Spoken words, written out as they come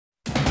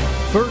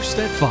First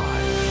at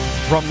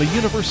 5. From the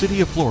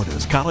University of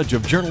Florida's College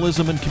of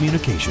Journalism and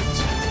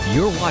Communications,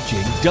 you're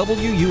watching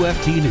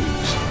WUFT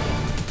News.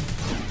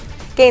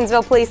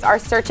 Gainesville police are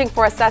searching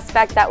for a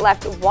suspect that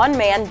left one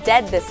man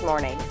dead this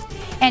morning.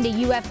 And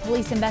a UF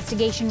police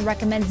investigation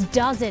recommends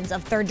dozens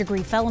of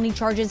third-degree felony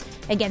charges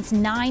against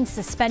 9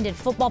 suspended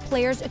football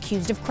players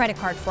accused of credit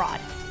card fraud.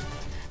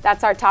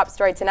 That's our top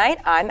story tonight.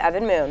 I'm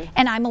Evan Moon.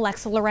 And I'm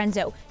Alexa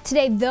Lorenzo.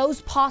 Today,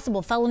 those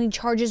possible felony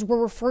charges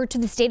were referred to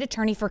the state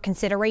attorney for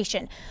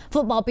consideration.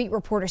 Football beat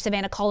reporter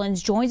Savannah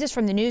Collins joins us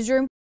from the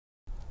newsroom.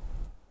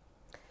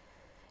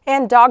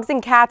 And dogs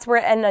and cats were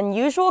an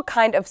unusual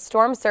kind of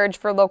storm surge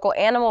for local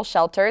animal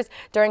shelters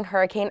during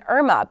Hurricane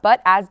Irma.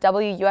 But as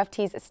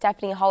WUFT's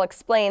Stephanie Hall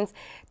explains,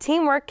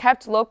 teamwork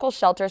kept local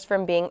shelters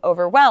from being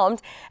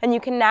overwhelmed, and you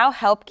can now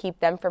help keep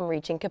them from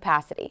reaching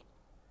capacity.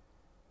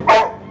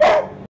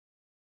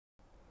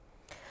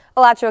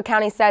 Alachua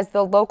County says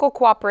the local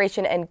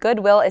cooperation and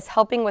goodwill is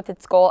helping with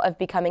its goal of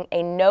becoming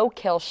a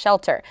no-kill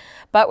shelter.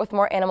 But with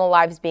more animal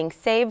lives being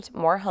saved,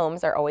 more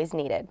homes are always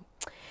needed.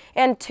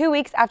 And 2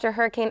 weeks after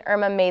Hurricane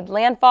Irma made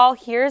landfall,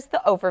 here's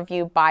the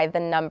overview by the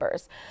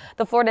numbers.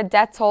 The Florida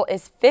death toll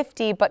is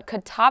 50, but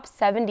could top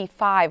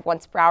 75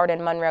 once Broward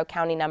and Monroe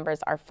County numbers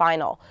are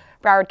final.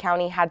 Broward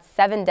County had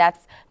 7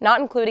 deaths,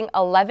 not including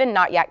 11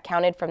 not yet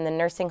counted from the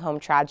nursing home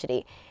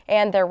tragedy.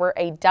 And there were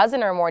a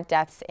dozen or more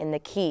deaths in the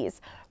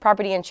Keys.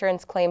 Property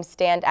insurance claims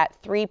stand at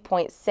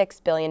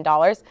 $3.6 billion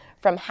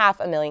from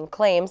 500,000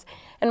 claims,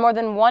 and more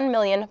than 1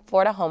 million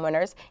Florida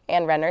homeowners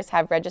and renters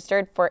have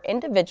registered for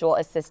individual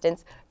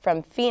assistance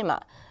from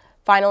FEMA.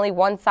 Finally,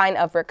 one sign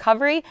of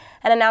recovery,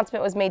 an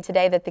announcement was made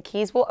today that the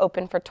Keys will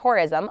open for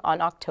tourism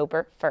on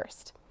October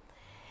 1st.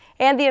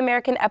 And the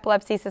American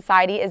Epilepsy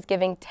Society is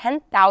giving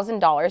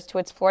 $10,000 to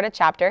its Florida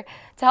chapter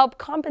to help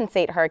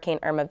compensate Hurricane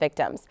Irma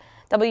victims.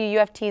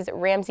 WUFT's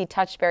Ramsey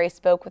Touchberry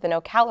spoke with an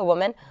Ocala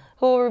woman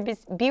who will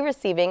be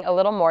receiving a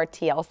little more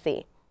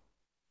TLC.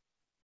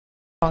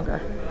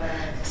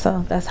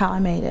 So that's how I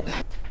made it.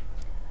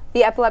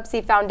 The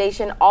Epilepsy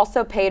Foundation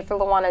also paid for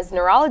Luana's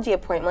neurology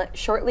appointment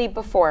shortly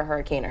before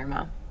Hurricane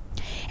Irma.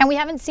 And we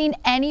haven't seen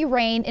any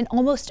rain in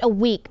almost a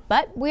week,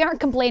 but we aren't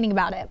complaining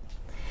about it.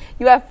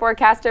 UF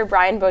forecaster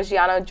Brian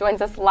Boggiano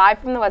joins us live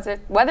from the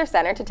Weather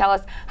Center to tell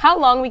us how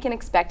long we can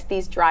expect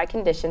these dry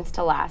conditions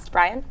to last.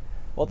 Brian?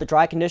 Well, the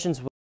dry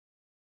conditions will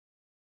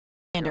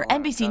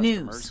NBC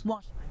News.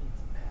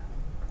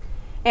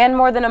 And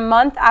more than a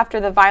month after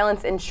the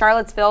violence in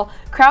Charlottesville,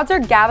 crowds are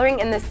gathering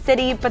in the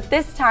city, but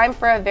this time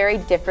for a very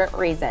different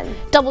reason.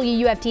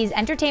 WUFT's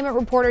entertainment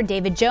reporter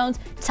David Jones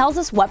tells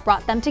us what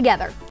brought them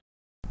together.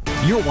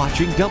 You're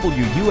watching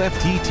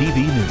WUFT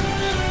TV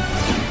News.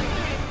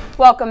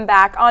 Welcome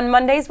back. On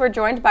Mondays, we're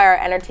joined by our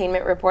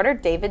entertainment reporter,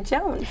 David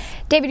Jones.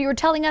 David, you were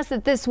telling us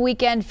that this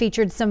weekend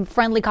featured some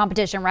friendly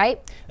competition,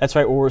 right? That's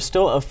right. Well, we're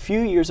still a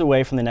few years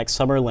away from the next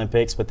Summer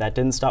Olympics, but that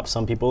didn't stop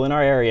some people in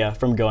our area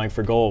from going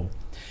for gold.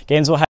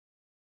 Gainesville has...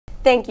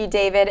 Thank you,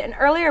 David. And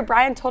earlier,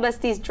 Brian told us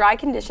these dry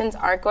conditions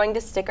aren't going to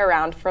stick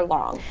around for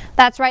long.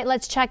 That's right.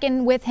 Let's check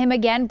in with him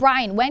again.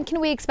 Brian, when can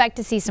we expect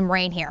to see some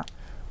rain here?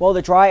 Well,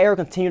 the dry air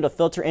will continue to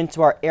filter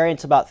into our area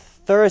until about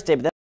Thursday,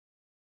 but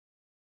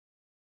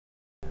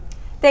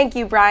Thank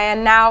you,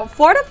 Brian. Now,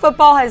 Florida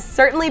football has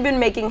certainly been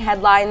making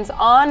headlines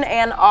on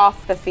and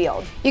off the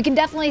field. You can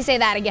definitely say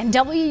that again.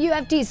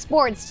 WUFT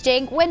Sports'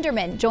 Jake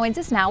Winderman joins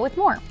us now with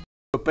more.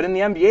 But in the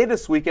NBA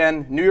this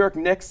weekend, New York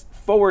Knicks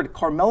forward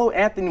Carmelo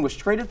Anthony was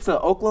traded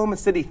to Oklahoma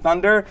City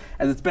Thunder,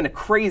 as it's been a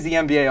crazy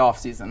NBA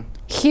offseason.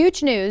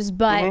 Huge news,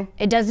 but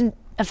it doesn't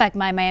affect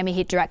my Miami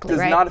Heat directly,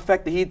 right? Does not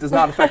affect the Heat, does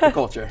not affect the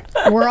culture.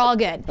 We're all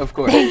good. Of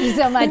course. Thank you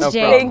so much, No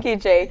Jake. problem. Thank you,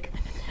 Jake.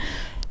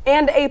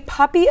 And a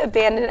puppy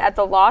abandoned at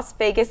the Las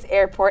Vegas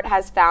airport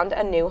has found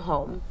a new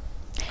home.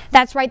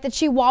 That's right. The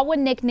Chihuahua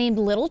nicknamed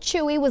Little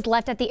Chewy was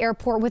left at the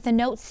airport with a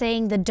note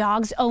saying the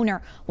dog's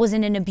owner was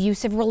in an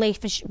abusive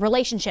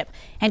relationship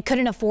and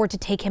couldn't afford to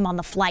take him on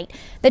the flight.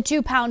 The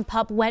 2-pound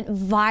pup went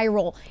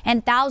viral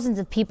and thousands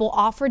of people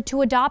offered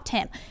to adopt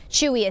him.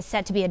 Chewy is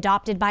set to be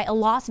adopted by a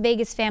Las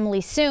Vegas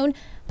family soon,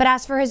 but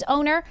as for his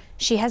owner,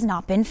 she has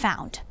not been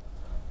found.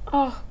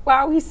 Oh,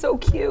 wow, he's so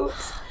cute.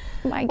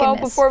 My goodness. Well,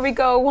 before we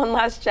go, one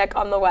last check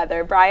on the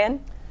weather.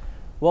 Brian?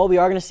 well, we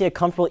are going to see a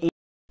comfortable evening.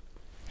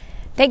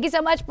 Thank you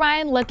so much,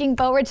 Brian. Looking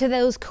forward to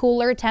those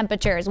cooler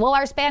temperatures. Well,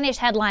 our Spanish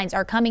headlines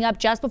are coming up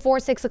just before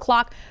 6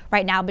 o'clock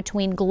right now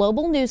between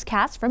global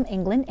newscasts from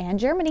England and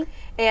Germany.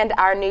 And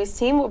our news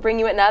team will bring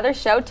you another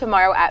show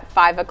tomorrow at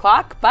 5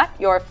 o'clock. But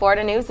your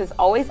Florida news is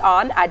always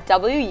on at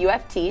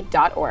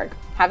WUFT.org.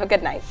 Have a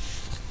good night.